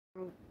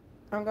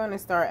I'm going to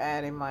start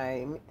adding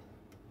my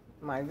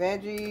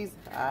veggies.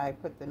 I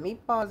put the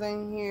meatballs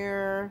in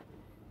here.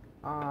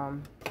 My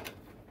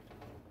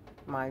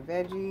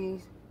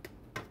veggies.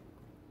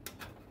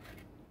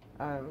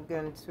 I'm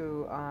going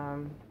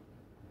to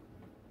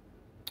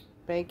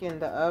bake in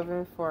the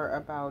oven for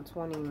about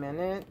 20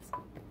 minutes.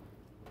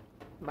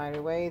 By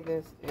the way,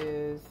 this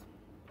is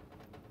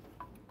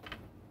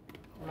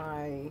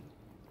my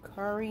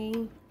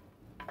curry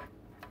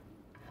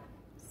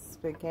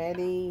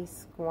spaghetti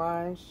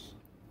squash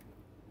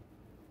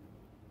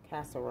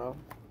casserole.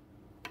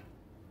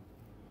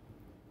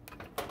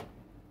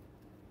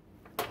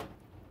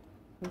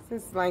 This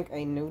is like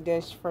a new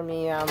dish for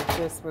me. I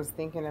just was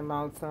thinking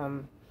about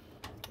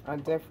a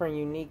different,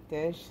 unique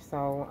dish.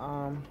 So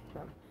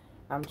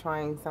I'm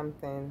trying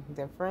something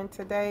different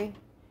today.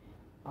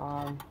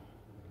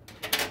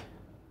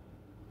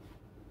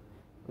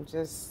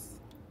 Just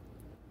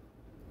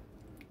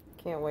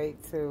can't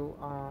wait to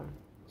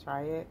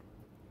try it.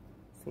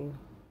 See.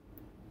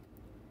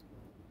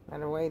 By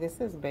the way,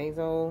 this is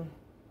Basil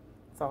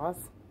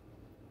Sauce.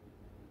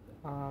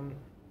 I'm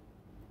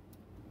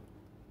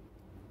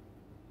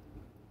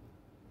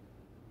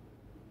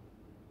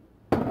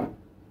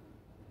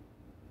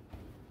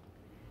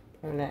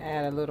gonna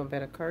add a little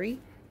bit of curry.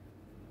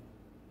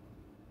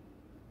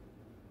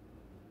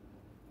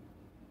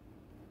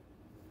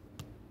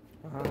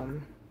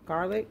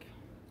 Garlic.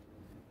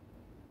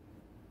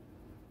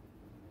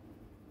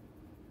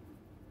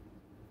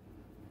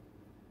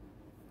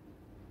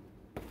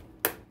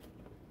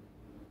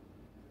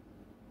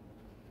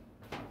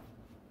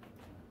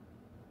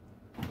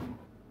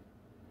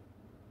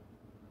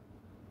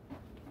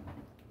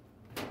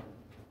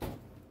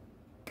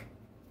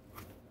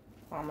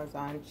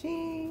 Parmesan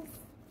cheese.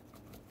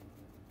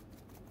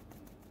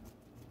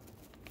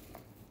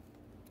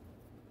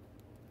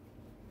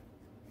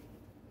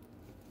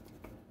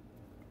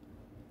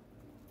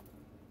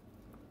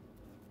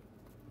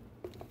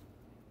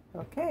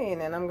 Okay,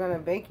 and then I'm gonna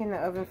bake in the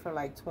oven for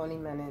like 20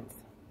 minutes.